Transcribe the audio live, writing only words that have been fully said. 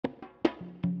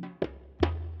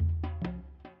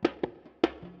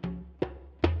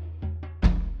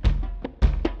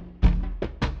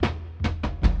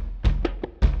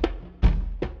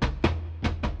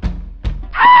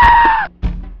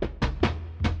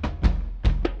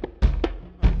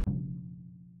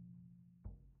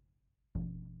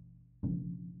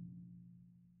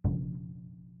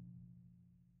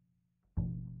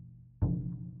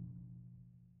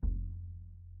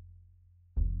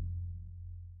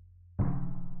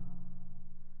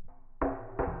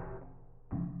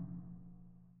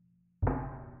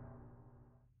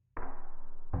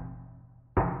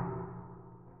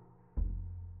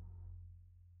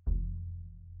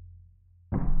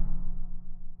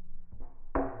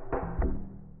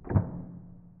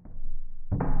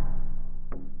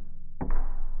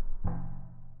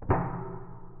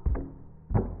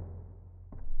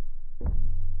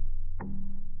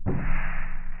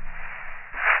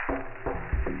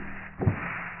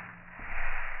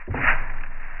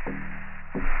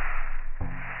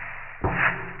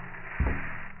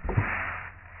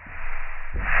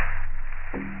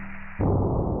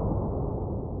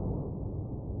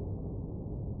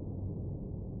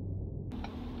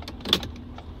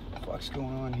fuck's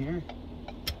going on here?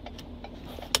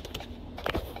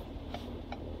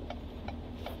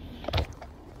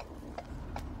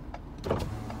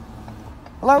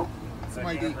 Hello? Some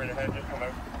ID.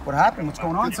 What happened? What's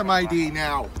going on? Get some ID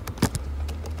now.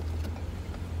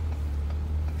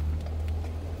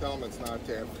 Tell him it's not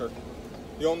Tanker.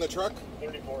 You own the truck?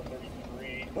 34,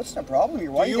 33. What's the problem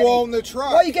here? Why Do are you own the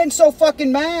truck? Why are you getting so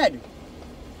fucking mad?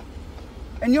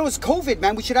 And you know, it's COVID,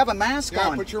 man. We should have a mask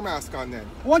on. Yeah, put your mask on then.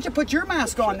 Why don't you put your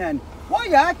mask on then? Why are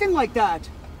you acting like that?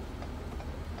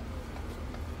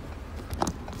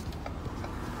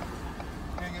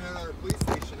 Hanging out at our police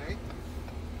station, eh?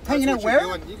 Hanging That's out what you're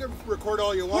where? doing. You can record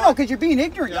all you You want. know, because you're being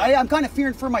ignorant. Yeah. I'm kind of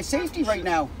fearing for my safety right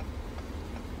now.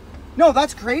 No,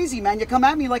 that's crazy, man. You come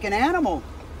at me like an animal.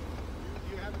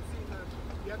 You haven't seen me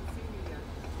yet.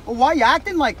 Well, why are you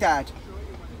acting like that? Show you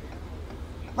when an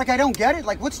animal is. Like, I don't get it.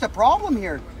 Like, what's the problem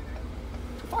here?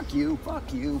 Fuck you.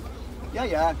 Fuck you. Yeah,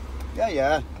 yeah. Yeah,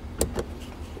 yeah. Come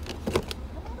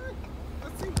on, man.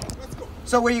 Let's see. Let's go.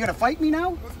 So, are you going to fight me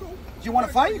now? Let's go. Do you want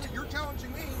to fight? You're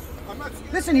challenging me. I'm not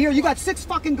scared. Listen here, you got 6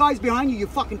 fucking guys behind you, you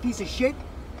fucking piece of shit.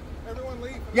 Everyone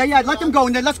leave. Yeah, yeah, let them go,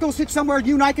 and then let's go sit somewhere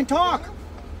you and I can talk.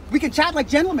 We can chat like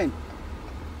gentlemen.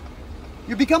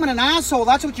 You're becoming an asshole,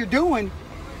 that's what you're doing.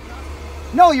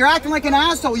 No, you're acting like an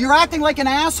asshole. You're acting like an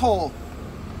asshole.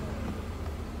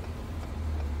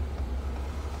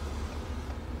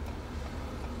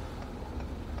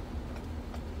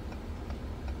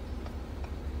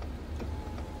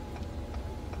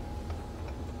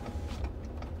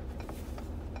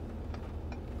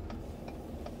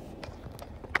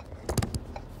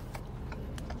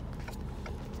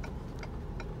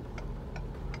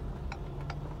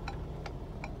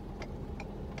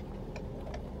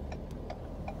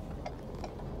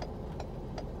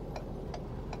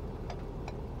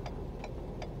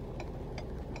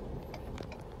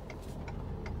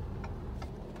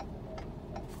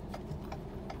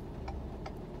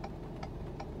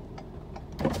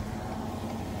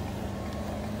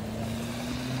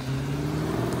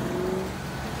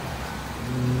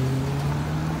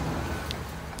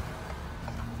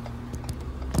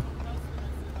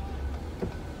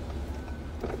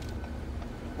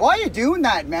 Why are you doing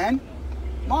that, man?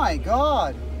 My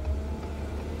God.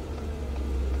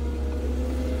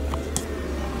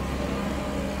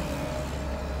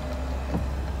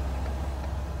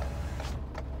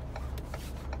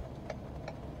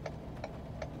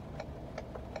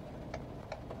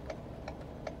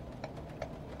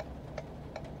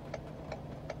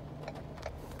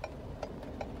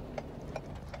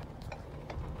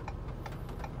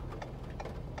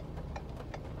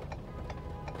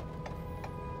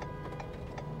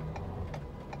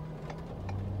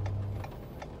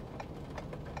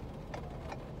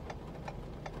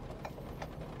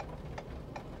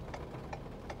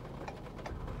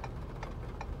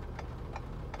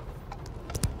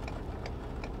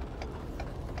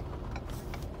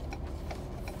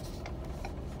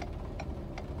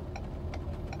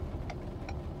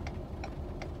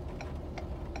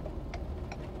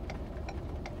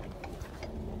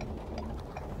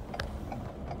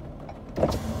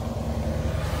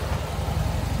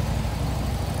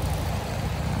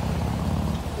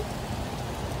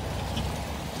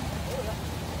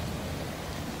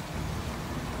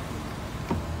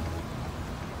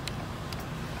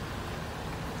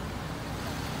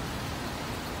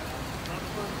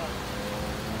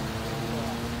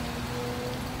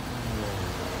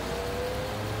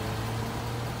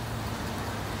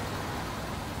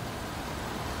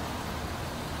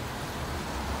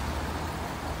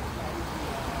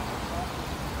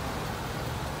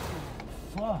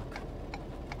 Fuck.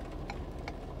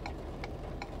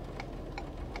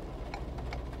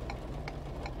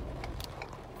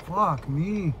 Fuck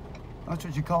me. That's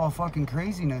what you call a fucking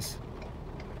craziness.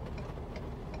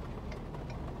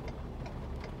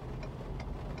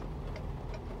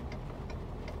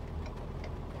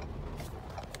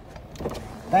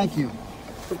 Thank you.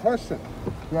 The question.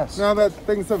 Yes. Now that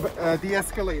things have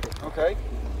de-escalated, Okay.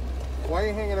 why are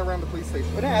you hanging around the police station?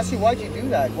 But I asked you, why'd you do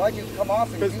that? Why'd you come off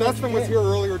and Because do what Dustin you was did? here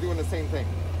earlier doing the same thing.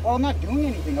 Well, I'm not doing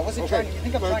anything. I wasn't trying to. You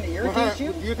think I'm but- trying to well, irritate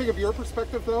you? Do you think of your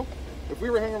perspective though? If we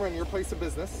were hanging around your place of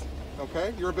business,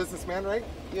 okay? You're a businessman, right?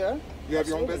 Yeah. You have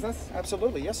your own absolutely. business?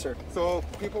 Absolutely, yes, sir. So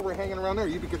if people were hanging around there,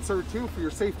 you'd be concerned too for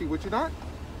your safety, would you not?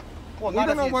 Well, We not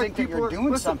don't if know you what think that people you're are- doing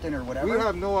listen, something or whatever. We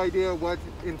have no idea what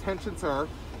intentions are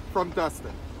from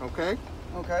Dustin, okay?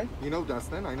 Okay. You know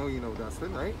Dustin. I know you know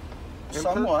Dustin, right?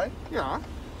 Somewhat. Yeah.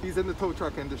 He's in the tow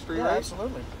truck industry, Yeah, right?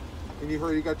 absolutely. And you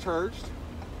heard he got charged?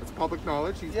 It's public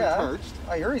knowledge. He's been Yeah, charged.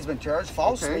 I hear he's been charged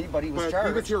falsely, but he was charged.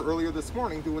 He was here earlier this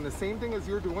morning doing the same thing as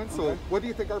you're doing. So Okay. what do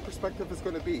you think our perspective is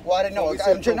going to be? Well, I don't know. When we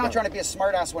say I'm tow not bar? trying to be a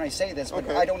smartass when I say this, but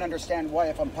Okay. I don't understand why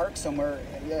if I'm parked somewhere,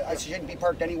 I shouldn't be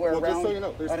parked anywhere Well, around just so you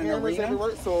know, there's at an cameras arena.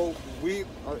 everywhere, so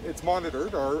it's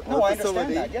monitored. Our No, I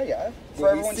facility. understand that. Yeah. For When we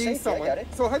everyone's see safety, someone, I get it.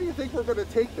 So how do you think we're going to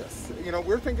take this? You know,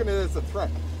 we're thinking it as a threat.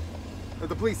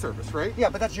 The police service, right? Yeah,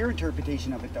 but that's your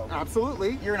interpretation of it, though.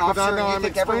 Absolutely. You're an But officer, now and you I'm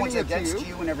think everyone's explaining it to against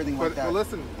you and everything like that. But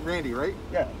listen, Randy, right?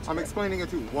 Yeah. I'm explaining it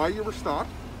to you why you were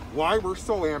stopped, why we're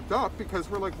so amped up, because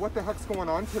we're like, what the heck's going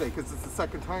on today? Because it's the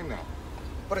second time now.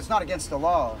 But it's not against the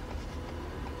law.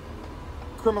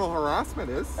 Criminal harassment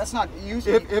is. That's not you.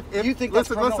 If You think that's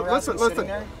criminal harassment sitting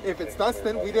there? If it's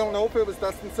Dustin, we don't know if it was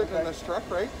Dustin sitting in this truck,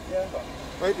 right? Yeah.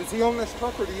 Right? Does he own this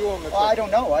truck or do you own the truck? Well, I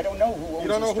don't know. I don't know who owns You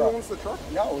don't know this who truck. owns the truck?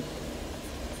 No.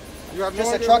 You have Just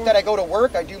no a idea truck who- that I go to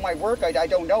work. I do my work. I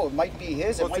don't know. It might be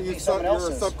his. It Well, so might you be someone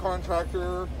else's. You're a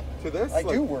subcontractor to this? I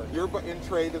do work. You're in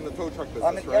trade in the tow truck business,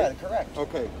 I mean, yeah, right? correct.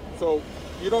 Okay, so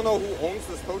you don't know who owns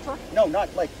this tow truck? No,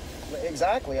 not like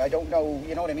exactly. I don't know.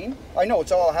 You know what I mean? I know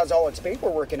has all its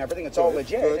paperwork and everything. It's all Good,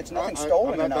 legit. good. It's nothing I'm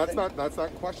stolen not, or nothing. That's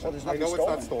not question. Well, there's I nothing know it's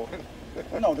not stolen.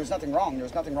 Well, no, there's nothing wrong.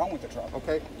 There's nothing wrong with the truck.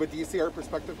 Okay, but do you see our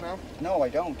perspective now? No, I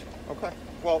don't. Okay.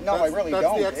 Well, No, I really that's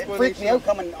don't. The It freaked me out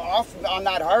coming off on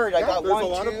that hard. I got there's one, a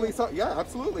lot two. of police. Yeah,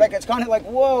 absolutely. Like it's kind of like,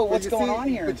 whoa, But what's you going see- on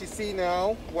here? But you see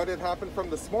now what had happened from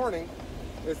this morning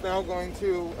is now going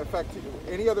to affect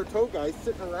any other tow guys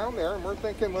sitting around there, and we're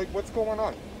thinking like, what's going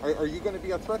on? Are you going to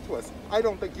be a threat to us? I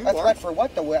don't think you A are. threat for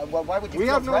what? Though? Why would you We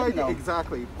feel have no threatened, idea though?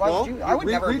 exactly. Why well, would you? I would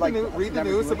never read like. the, read the never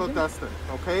news do about anything. Dustin.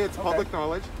 Okay, it's public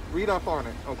knowledge. Read up on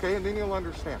it. Okay, and then you'll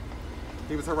understand.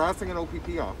 He was harassing an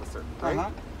OPP officer, right? Uh-huh.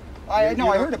 I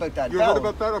heard about that. You Bell. heard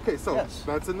about that? Okay, so Yes.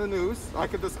 that's in the news. I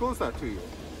can disclose that to you.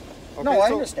 Okay, No, I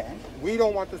so understand. We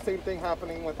don't want the same thing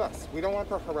happening with us. We don't want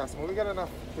the harassment. We got enough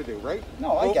to do, right?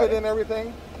 No, I COVID get it. and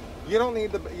everything. You don't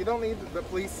need the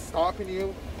police stopping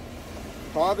you,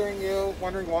 bothering you,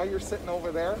 wondering why you're sitting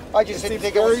over there. I just it didn't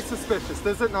seems think it very was- suspicious,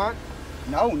 does it not?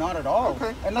 No, not at all.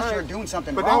 Okay. Unless all you're right. doing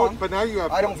something but wrong. But now you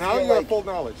have. I don't now feel you have like- full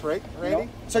knowledge, right, You Randy? know?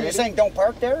 So you're Randy? saying don't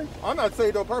park there? I'm not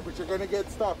saying don't park, but you're going to get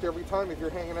stopped every time if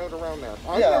you're hanging out around there.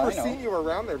 I've Yeah, never I know. seen you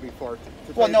around there before.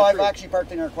 To Well, tell no, you the I've truth. actually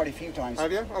parked in there quite a few times.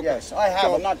 Have you? Okay. Yes, I have.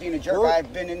 So, I'm not being a jerk. we're-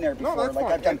 I've been in there before. No, that's like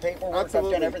fine. I've done And paperwork. I've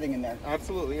absolutely. done everything in there.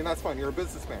 Absolutely, and that's fine. You're a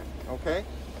businessman, okay?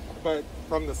 But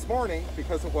from this morning,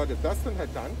 because of what Dustin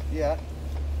had done, Yeah.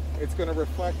 it's going to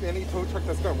reflect any tow truck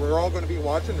that's done. We're all going to be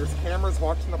watching. There's cameras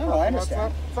watching the No, parking I lot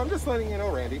understand. stuff. So I'm just letting you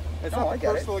know, Randy. It's No, I not get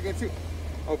it. personal against you,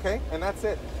 okay? And that's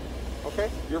it,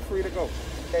 okay? You're free to go.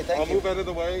 Okay, thank I'll you. move out of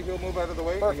the way. He'll move out of the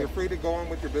way. And Perfect. you're free to go on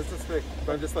with your business today.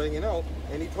 But I'm just letting you know,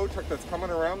 any tow truck that's coming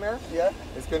around there Yeah.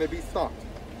 is going to be stopped.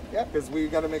 Yeah. Because we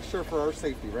got to make sure for our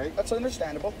safety, right? That's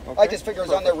understandable. Okay, I just figure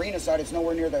it's on the perfect. arena side. It's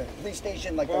nowhere near the police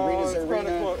station, like Well, the arena's it's kind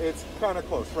arena. of it's kind of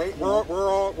close, right? Yeah. We're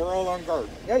all on guard.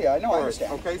 Yeah, I know. All I right,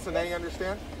 understand. Okay, so now you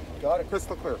understand? Got it.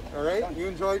 Crystal clear. All right. Done. You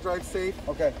enjoy. Drive safe.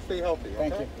 Okay. Stay healthy.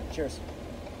 Thank okay? you. Cheers.